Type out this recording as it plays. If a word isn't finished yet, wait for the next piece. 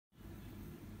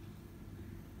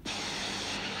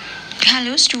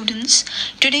Hello students,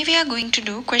 today we are going to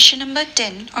do question number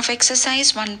 10 of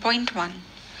exercise 1.1.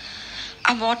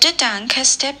 A water tank has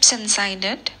steps inside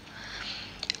it.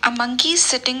 A monkey is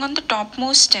sitting on the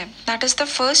topmost step, that is the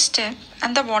first step,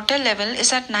 and the water level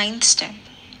is at 9th step.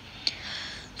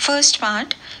 First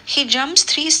part, he jumps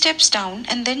 3 steps down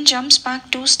and then jumps back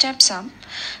 2 steps up.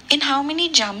 In how many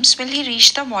jumps will he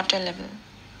reach the water level?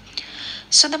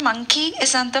 So the monkey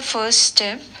is at the first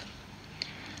step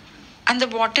and the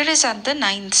water is at the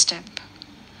 9th step.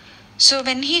 So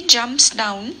when he jumps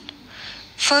down,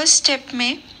 first step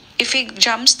mein, if he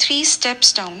jumps 3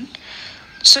 steps down,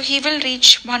 so he will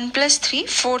reach 1 plus 3,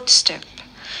 4th step.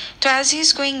 So as he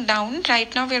is going down,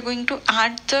 right now we are going to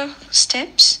add the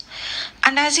steps,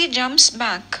 and as he jumps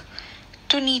back,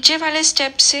 तो नीचे वाले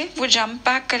step से वो jump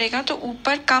back करेगा तो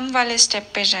ऊपर कम वाले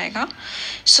step पे जाएगा.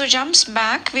 So jumps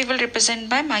back we will represent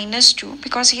by -2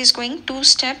 because he is going 2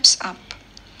 steps up.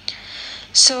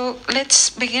 So let's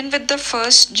begin with the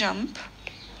first jump.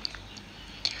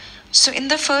 So in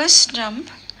the first jump,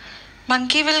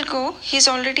 monkey will go, he's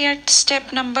already at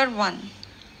step number 1.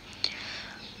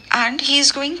 And he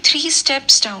is going 3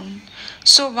 steps down.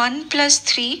 So 1 plus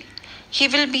 3, he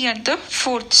will be at the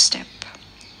 4th step.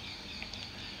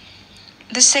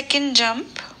 The second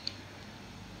jump.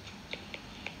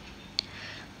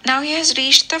 Now he has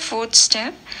reached the 4th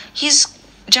step. He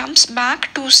jumps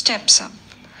back 2 steps up.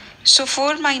 So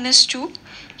 4 minus 2,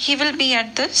 he will be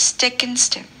at the 2nd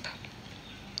step.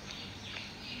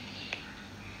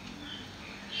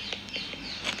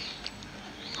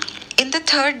 In the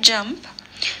third jump,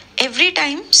 every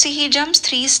time, see he jumps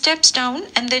 3 steps down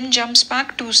and then jumps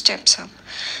back 2 steps up.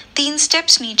 3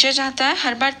 steps नीचे जाता है,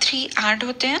 हर बार 3 add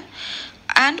होते हैं,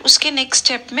 and उसके next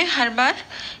step में हर बार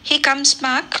he comes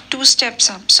back 2 steps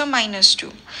up, so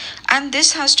 -2. And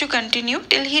this has to continue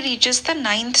till he reaches the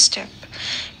 9th step.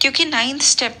 क्योंकि 9th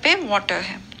step पे water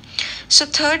है. So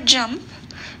third jump,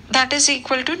 that is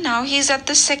equal to, now he is at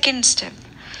the 2nd step.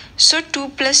 So 2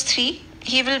 plus 3,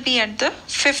 he will be at the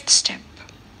 5th step.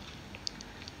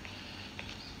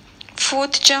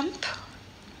 Fourth jump.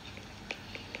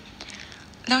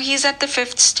 Now he is at the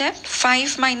 5th step.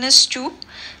 5 minus 2,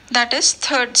 that is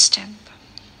 3rd step.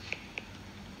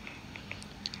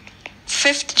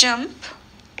 Fifth jump.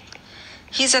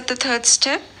 He is at the 3rd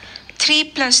step. 3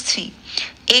 plus 3.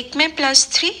 एक में plus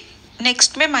 3,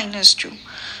 next में -2.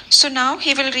 So now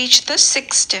he will reach the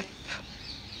 6th step.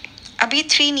 अभी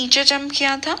 3 नीचे jump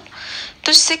किया था,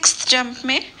 तो 6th jump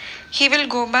में he will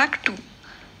go back 2.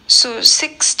 So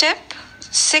 6th step,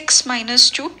 6 minus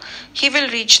 2, he will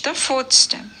reach the 4th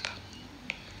step.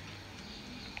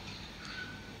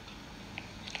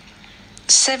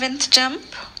 7th jump,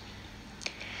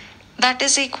 that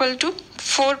is equal to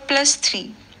 4 plus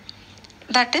 3,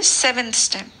 that is 7th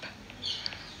step.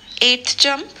 8th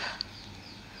jump,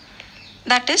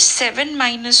 that is 7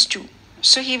 minus 2,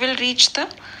 so he will reach the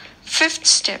 5th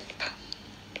step.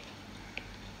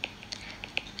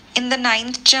 In the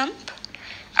 9th jump,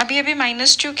 अभी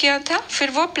 -2 किया था,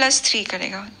 फिर वो +3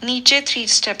 करेगा, नीचे 3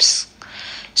 steps.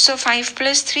 So 5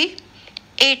 plus 3,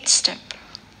 8th step.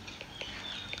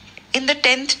 In the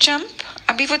 10th jump,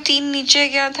 अभी वो 3 नीचे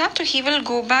गया था, तो he will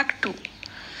go back 2.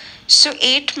 So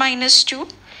 8 minus 2,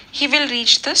 he will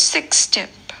reach the 6th step.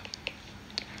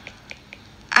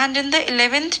 And in the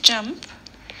 11th jump,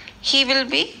 he will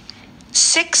be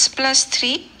 6 plus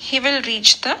 3, he will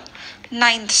reach the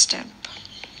 9th step.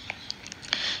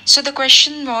 So the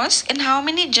question was, in how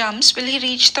many jumps will he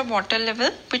reach the water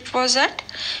level, which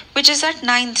is at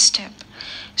 9th step?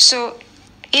 So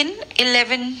in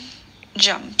 11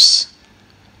 jumps,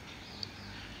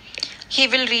 he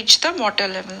will reach the water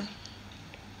level.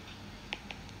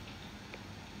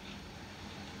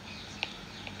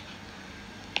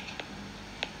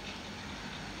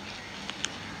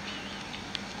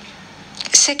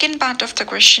 Second part of the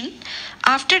question,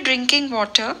 after drinking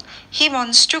water, he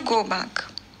wants to go back.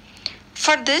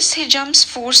 For this, he jumps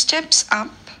 4 steps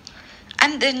up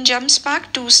and then jumps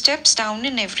back 2 steps down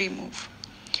in every move.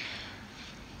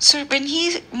 So when he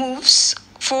moves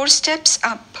 4 steps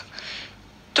up,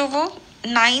 तो वो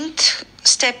 9th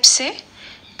step से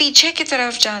पीछे की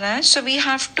तरफ जा रहा है, so we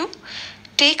have to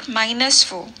take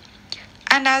 -4.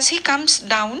 And as he comes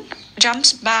down,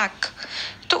 jumps back,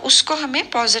 तो उसको हमें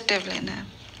positive लेना है.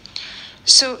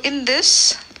 So in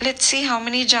this, let's see how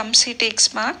many jumps he takes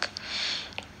back.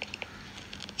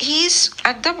 He is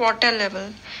at the water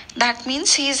level. That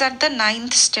means he is at the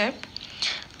 9th step.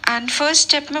 And first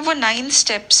step में वो 9th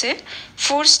step से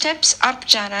 4 steps up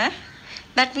जा रहा है.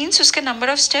 That means उसके number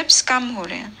of steps कम हो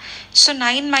रहे हैं. So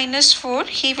 9 minus 4,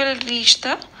 he will reach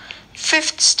the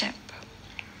 5th step.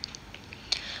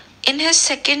 In his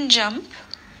second jump,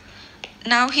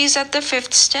 now he's at the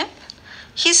 5th step.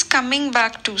 He's coming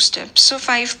back 2 steps. So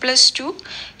 5 plus 2,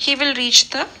 he will reach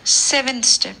the 7th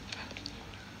step.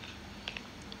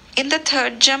 In the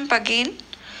third jump again,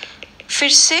 फिर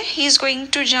से he is going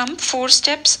to jump 4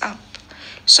 steps up.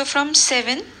 So from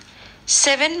 7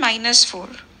 minus 4.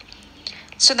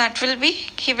 So that will be,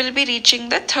 he will be reaching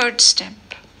the 3rd step.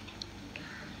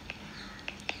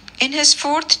 In his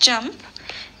 4th jump,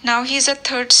 now he is at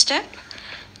 3rd step.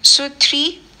 So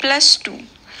 3 plus 2,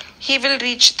 he will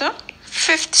reach the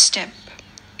 5th step.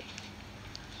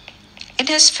 In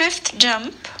his 5th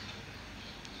jump,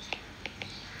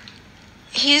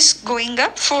 he is going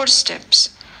up 4 steps.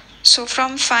 So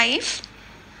from 5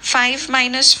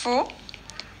 minus 4,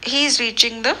 he is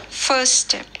reaching the 1st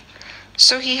step.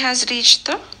 So he has reached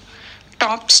the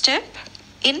top step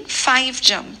in 5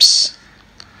 jumps.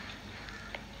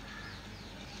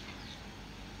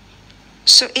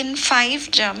 So in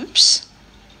 5 jumps,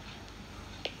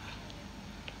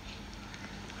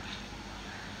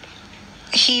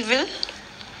 he will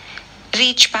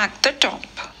reach back the top.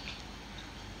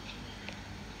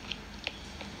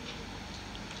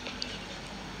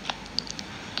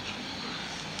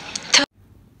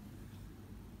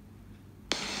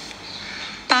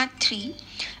 Part 3.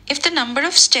 If the number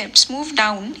of steps moved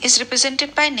down is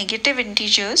represented by negative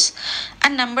integers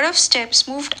and number of steps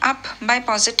moved up by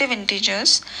positive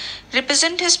integers,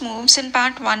 represent his moves in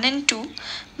part 1 and 2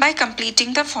 by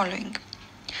completing the following.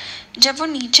 जब वो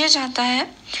नीचे जाता है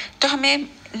तो हमें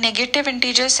negative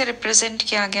integer से represent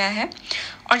किया गया है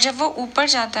और जब वो ऊपर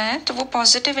जाता है तो वो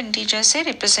पॉजिटिव इंटीजर से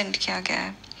रिप्रेजेंट किया गया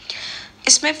है.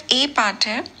 इसमें ए पार्ट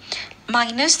है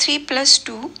 -3 +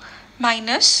 2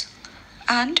 minus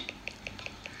and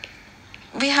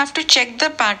we have to check the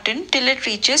pattern till it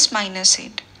reaches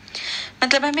 -8.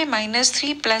 मतलब हमें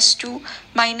 -3 + 2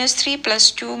 -3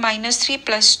 + 2 -3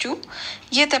 + 2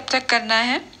 ये तब तक करना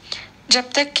है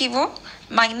जब तक कि वो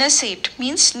 -8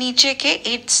 मीन्स नीचे के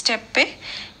 8 स्टेप पे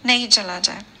नहीं चला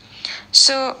जाए.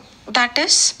 So that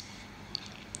is,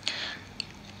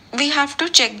 we have to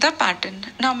check the pattern.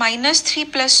 Now -3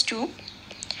 + 2,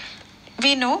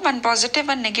 we know one positive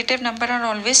and negative number are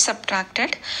always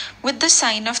subtracted with the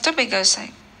sign of the bigger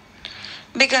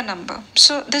number.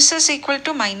 So this is equal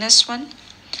to -1.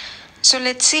 So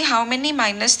let's see how many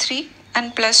 -3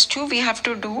 and +2 we have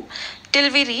to do till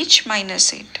we reach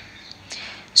 -8.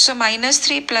 So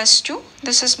 -3 + 2,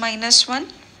 this is -1.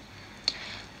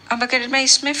 अब अगर मैं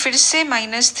इसमें फिर से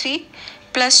 -3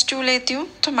 + 2 लेती हूँ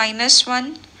तो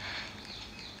 -1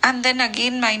 and then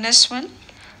again -1.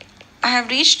 I have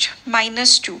reached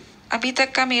 -2. अभी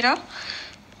तक का मेरा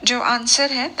जो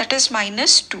आंसर है that is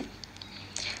 -2.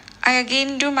 I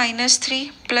again do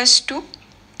 -3 + 2,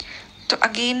 तो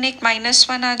again एक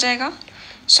 -1 आ जाएगा.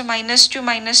 So -2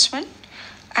 -1,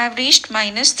 I have reached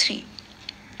 -3.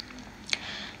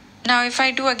 Now if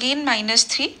I do again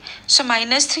 -3, so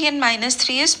 -3 and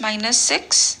 -3 is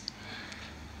 -6.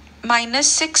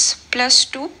 -6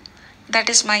 + 2, that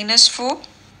is -4.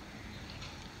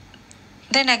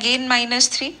 Then again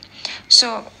 -3,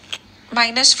 so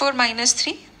 -4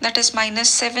 -3, that is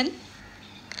 -7.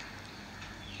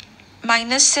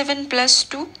 -7 +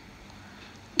 2,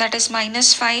 that is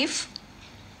 -5.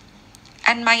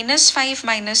 And -5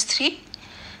 -3,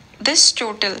 this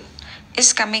total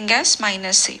is coming as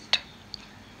 -8.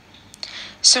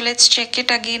 So let's check it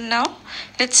again now.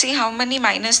 Let's see how many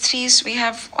 -3s we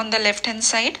have on the left hand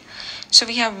side. So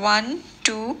we have 1,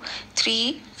 2,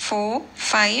 3, 4,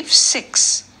 5,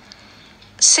 6.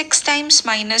 6 times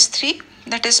 -3,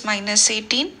 that is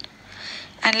 -18.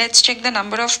 And let's check the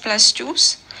number of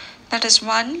 +2s. That is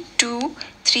 1, 2,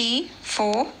 3,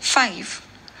 4, 5.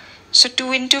 So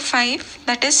 2 into 5,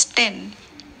 that is 10.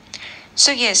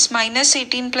 So yes,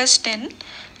 -18 + 10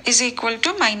 is equal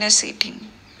to -8.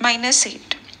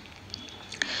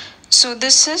 So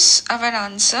this is our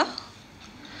answer.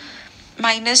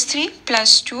 -3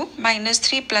 + 2,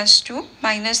 -3 + 2,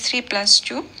 -3 +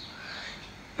 2,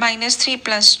 -3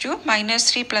 + 2,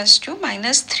 -3 + 2,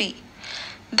 -3.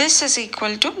 This is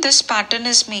equal to, this pattern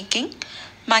is making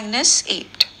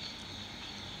 -8.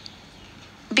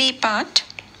 B part.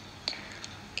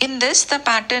 In this, the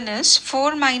pattern is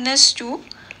 4 - 2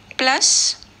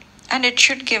 plus, and it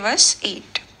should give us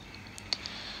 8.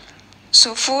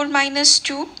 So 4 -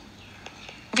 2,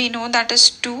 we know that is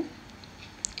 2.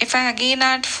 If I again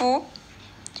add 4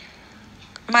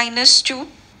 - 2,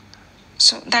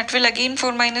 so that will again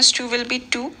 4 - 2 will be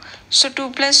 2. So 2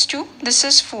 + 2, this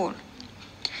is 4.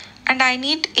 And I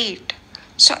need 8.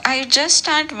 So I just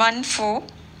add 1 4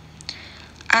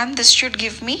 and this should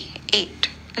give me 8.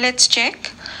 Let's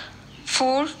check.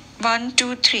 4 1,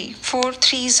 2, 3. 4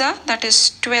 threes are, that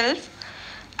is 12,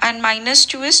 and minus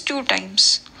 2 is 2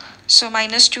 times. So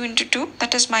minus 2 into 2,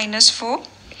 that is minus 4.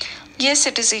 Yes,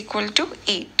 it is equal to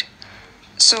 8.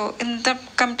 So in the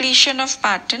completion of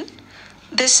pattern,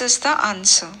 this is the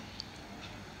answer.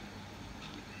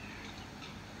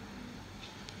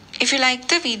 If you like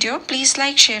the video, please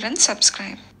like, share and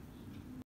subscribe.